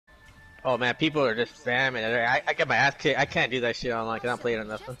Oh man, people are just spamming it. I get my ass kicked. I can't do that shit online because I don't play it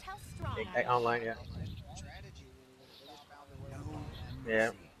enough. Online, yeah.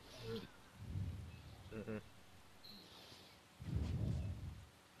 Yeah. Mm-hmm.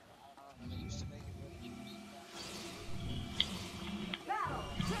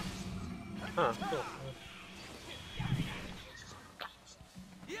 Huh, cool.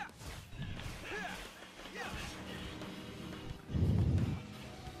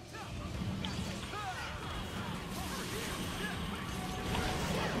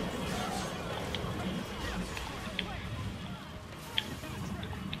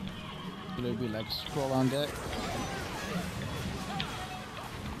 It'll be like scroll on deck.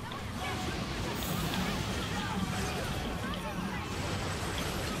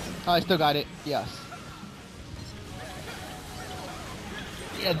 Oh, I still got it. Yes.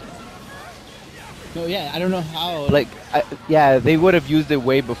 Yeah. No, yeah, I don't know how. Like, yeah, they would have used it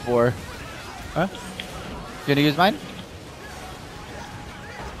way before. Huh? You gonna use mine?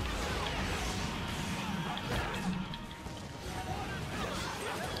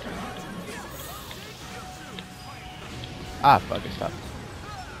 Ah, fuck it, stop.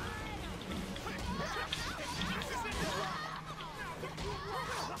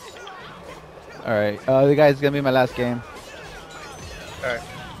 Alright, the guy's gonna be my last game. Alright.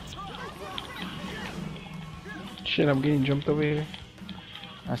 Shit, I'm getting jumped over here.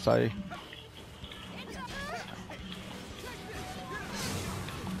 I'm sorry.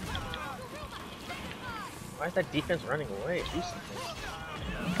 Why is that defense running away?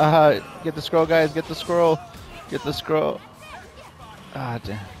 Get the scroll, guys, get the scroll. Get the scroll. Ah,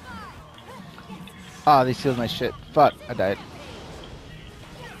 damn. Ah, they sealed my shit. Fuck, I died.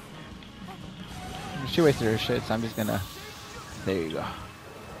 She wasted her shit, so I'm just gonna... There you go.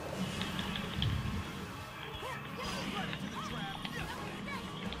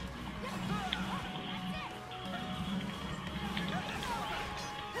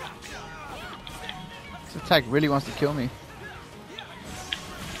 This attack really wants to kill me.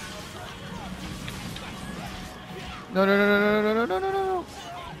 No, no, no, no, no, no, no, no, no, no.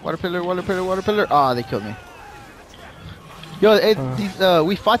 Water pillar, water pillar, water pillar. Ah, they killed me. Yo,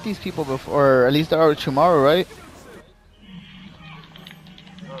 we fought these people before, or at least tomorrow, right?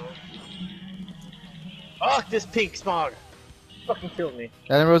 Fuck this pink smog! Fucking killed me.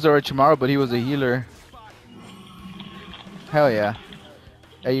 That was Orochimaru, but he was a healer. Hell yeah.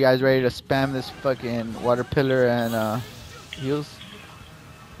 Are you guys ready to spam this fucking water pillar and heals?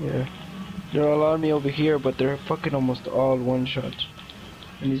 Yeah. They're all on me over here, but they're fucking almost all one shots.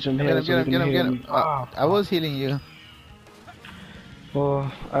 I need some heals. Get him. I was healing you.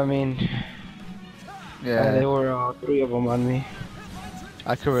 Well, I mean, Yeah. there were 3 of them on me.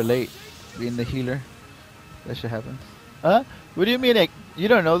 I could relate, being the healer. That shit happens. Huh? What do you mean? Like, you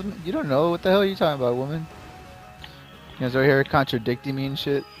don't know? You don't know what the hell are you talking about, woman? You guys over here contradicting me and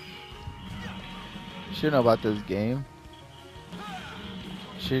shit. You should know about this game.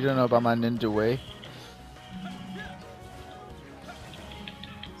 She don't know about my ninja way.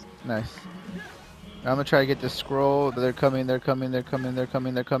 Nice. I'm gonna try to get this scroll. They're coming, and I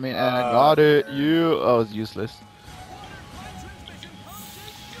got it. Oh, it's useless.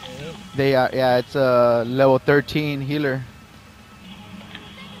 They are, yeah, it's a level 13 healer.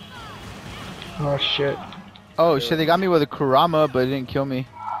 Oh shit. Oh shit, they got me with a Kurama, but it didn't kill me.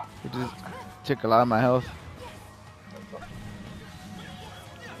 It just took a lot of my health.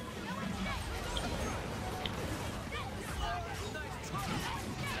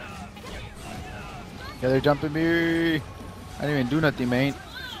 Yeah, they're jumping me. I didn't even do nothing, man.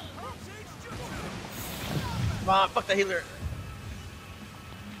 Come on, fuck the healer.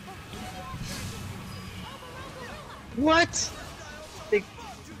 What? They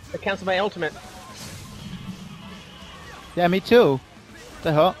canceled my ultimate. Yeah, me too. What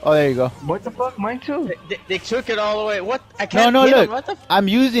the hell? Oh, there you go. What the fuck? Mine too. They took it all away. What? I can't. No, hit look. him. What the I'm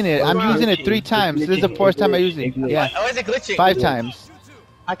using it. I'm using it 3 times. This is the 4th time I use it. Yeah. Why is it glitching? 5 times.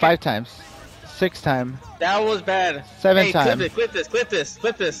 I can't. 5 times. 6 times. That was bad. 7 hey, times. Clip this.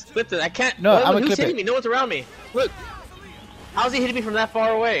 I can't. No, I'm gonna who's clip hitting it. me? No one's around me. Look. How's he hitting me from that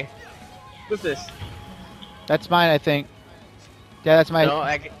far away? Clip this. That's mine, I think. Yeah, that's mine. No,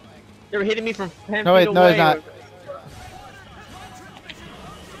 they were hitting me from 10 No, feet away. no, it's not.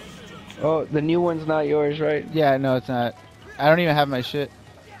 Oh, the new one's not yours, right? Yeah, no, it's not. I don't even have my shit.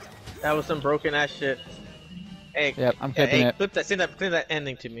 That was some broken ass shit. Hey, Yep, I'm clipping it. Clip that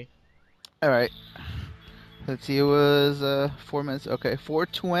ending to me. Alright. Let's see, it was 4 minutes. Okay,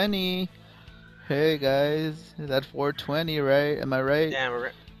 4:20. Hey guys, is that 4:20, right? Am I right? Damn,